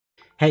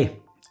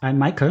Hey, I'm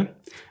Michael.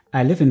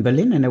 I live in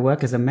Berlin and I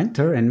work as a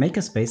mentor in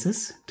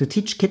makerspaces to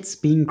teach kids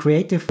being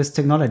creative with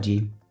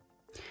technology.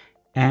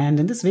 And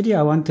in this video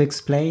I want to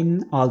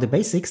explain all the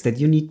basics that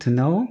you need to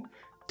know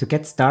to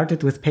get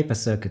started with paper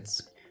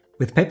circuits.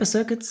 With paper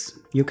circuits,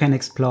 you can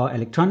explore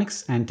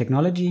electronics and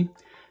technology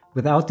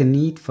without the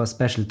need for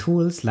special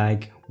tools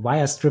like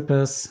wire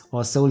strippers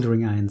or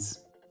soldering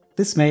irons.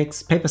 This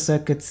makes paper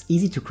circuits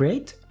easy to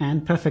create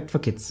and perfect for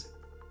kids.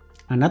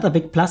 Another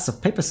big plus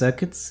of paper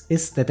circuits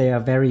is that they are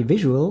very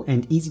visual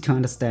and easy to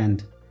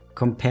understand,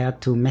 compared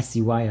to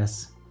messy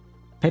wires.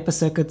 Paper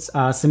circuits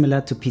are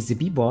similar to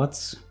PCB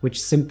boards,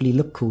 which simply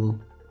look cool.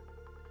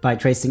 By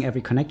tracing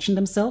every connection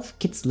themselves,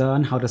 kids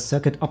learn how the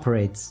circuit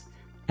operates.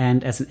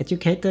 And as an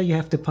educator, you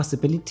have the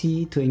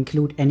possibility to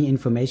include any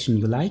information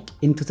you like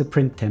into the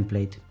print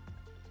template.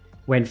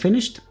 When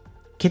finished,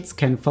 kids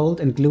can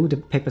fold and glue the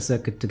paper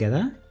circuit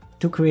together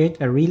to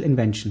create a real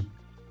invention.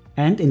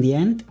 And in the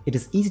end, it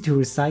is easy to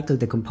recycle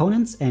the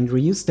components and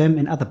reuse them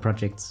in other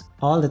projects.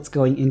 All that's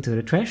going into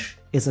the trash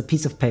is a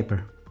piece of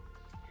paper.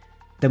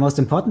 The most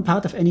important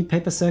part of any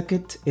paper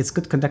circuit is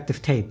good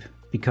conductive tape,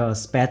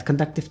 because bad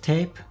conductive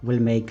tape will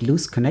make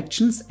loose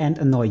connections and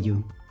annoy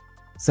you.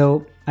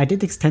 So I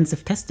did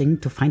extensive testing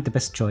to find the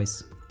best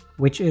choice,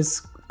 which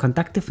is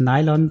conductive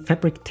nylon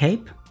fabric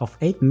tape of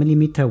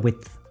 8mm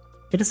width.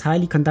 It is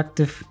highly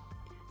conductive,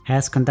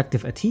 has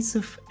conductive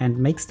adhesive and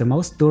makes the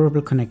most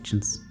durable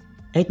connections.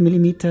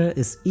 8mm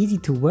is easy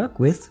to work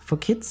with for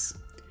kids,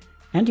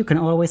 and you can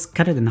always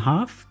cut it in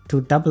half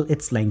to double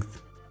its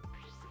length.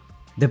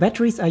 The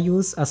batteries I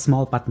use are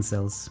small button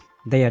cells.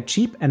 They are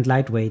cheap and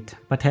lightweight,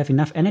 but have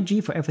enough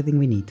energy for everything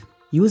we need.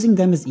 Using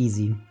them is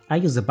easy. I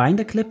use a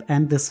binder clip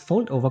and this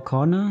fold-over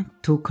corner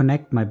to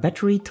connect my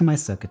battery to my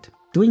circuit.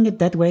 Doing it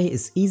that way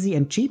is easy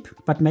and cheap,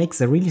 but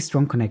makes a really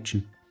strong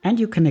connection. And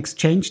you can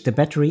exchange the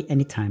battery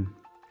anytime.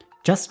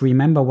 Just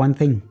remember one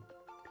thing.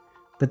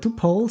 The two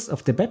poles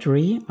of the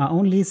battery are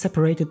only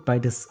separated by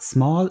this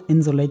small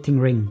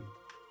insulating ring.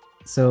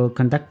 So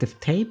conductive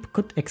tape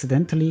could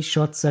accidentally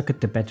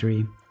short-circuit the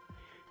battery.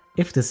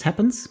 If this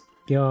happens,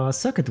 your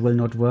circuit will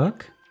not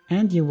work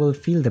and you will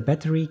feel the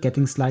battery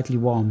getting slightly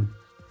warm.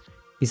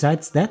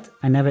 Besides that,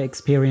 I never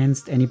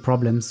experienced any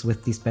problems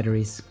with these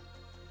batteries.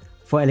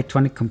 For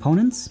electronic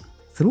components,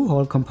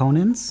 through-hole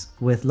components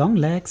with long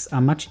legs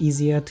are much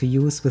easier to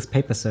use with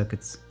paper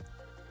circuits.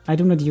 I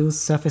do not use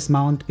surface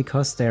mount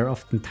because they are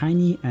often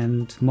tiny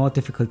and more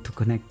difficult to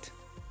connect.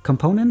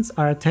 Components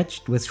are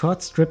attached with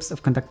short strips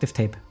of conductive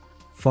tape.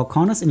 For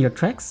corners in your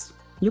tracks,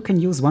 you can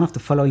use one of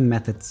the following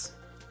methods.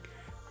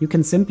 You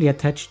can simply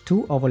attach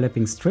two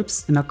overlapping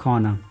strips in a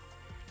corner.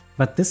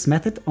 But this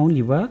method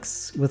only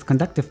works with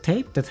conductive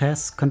tape that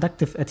has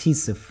conductive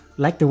adhesive,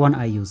 like the one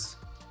I use.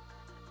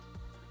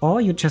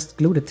 Or you just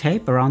glue the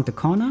tape around the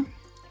corner,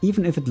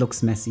 even if it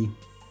looks messy.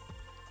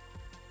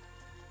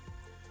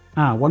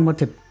 One more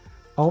tip.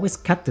 Always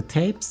cut the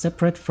tape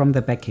separate from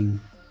the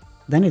backing.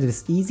 Then it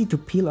is easy to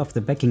peel off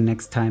the backing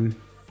next time.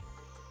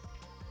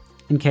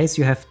 In case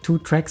you have two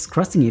tracks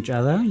crossing each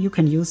other, you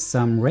can use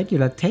some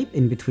regular tape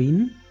in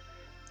between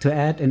to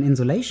add an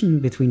insulation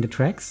between the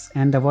tracks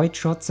and avoid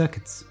short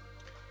circuits.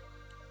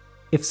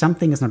 If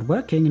something is not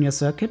working in your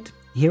circuit,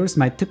 here is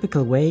my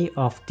typical way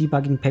of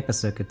debugging paper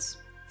circuits.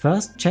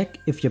 First, check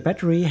if your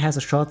battery has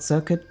a short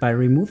circuit by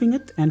removing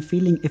it and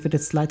feeling if it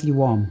is slightly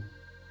warm.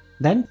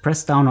 Then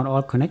press down on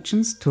all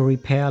connections to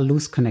repair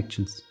loose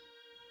connections.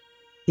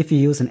 If you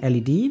use an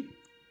LED,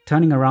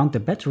 turning around the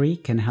battery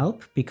can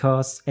help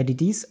because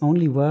LEDs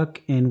only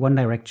work in one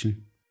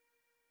direction.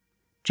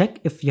 Check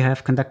if you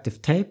have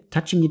conductive tape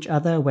touching each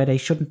other where they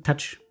shouldn't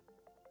touch.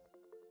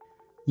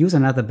 Use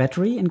another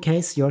battery in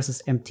case yours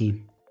is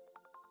empty.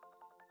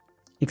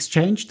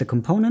 Exchange the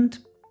component,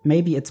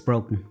 maybe it's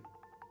broken.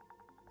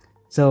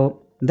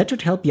 So that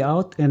should help you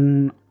out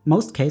in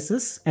most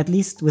cases, at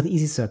least with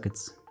easy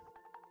circuits.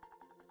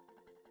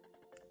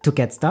 To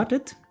get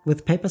started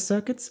with paper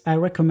circuits, I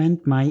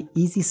recommend my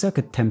Easy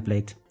Circuit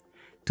template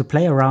to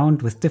play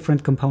around with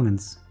different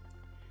components.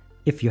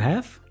 If you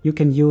have, you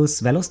can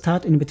use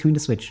Velostart in between the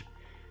switch.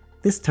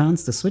 This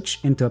turns the switch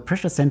into a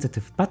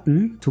pressure-sensitive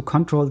button to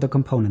control the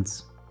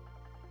components.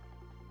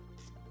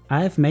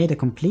 I have made a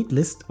complete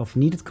list of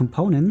needed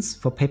components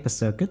for paper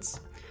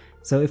circuits,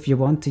 so if you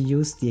want to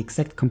use the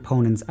exact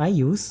components I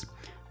use,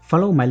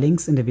 follow my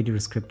links in the video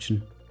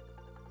description.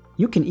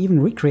 You can even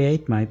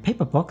recreate my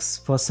paper box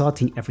for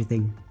sorting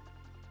everything.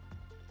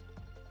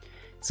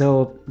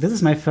 So this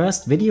is my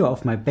first video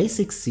of my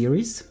basics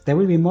series. There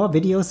will be more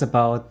videos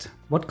about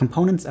what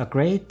components are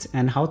great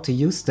and how to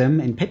use them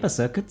in paper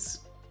circuits.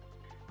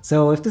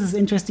 So if this is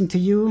interesting to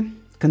you,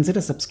 consider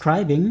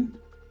subscribing.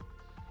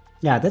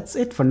 Yeah, that's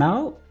it for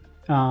now.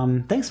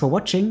 Thanks for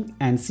watching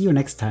and see you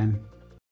next time.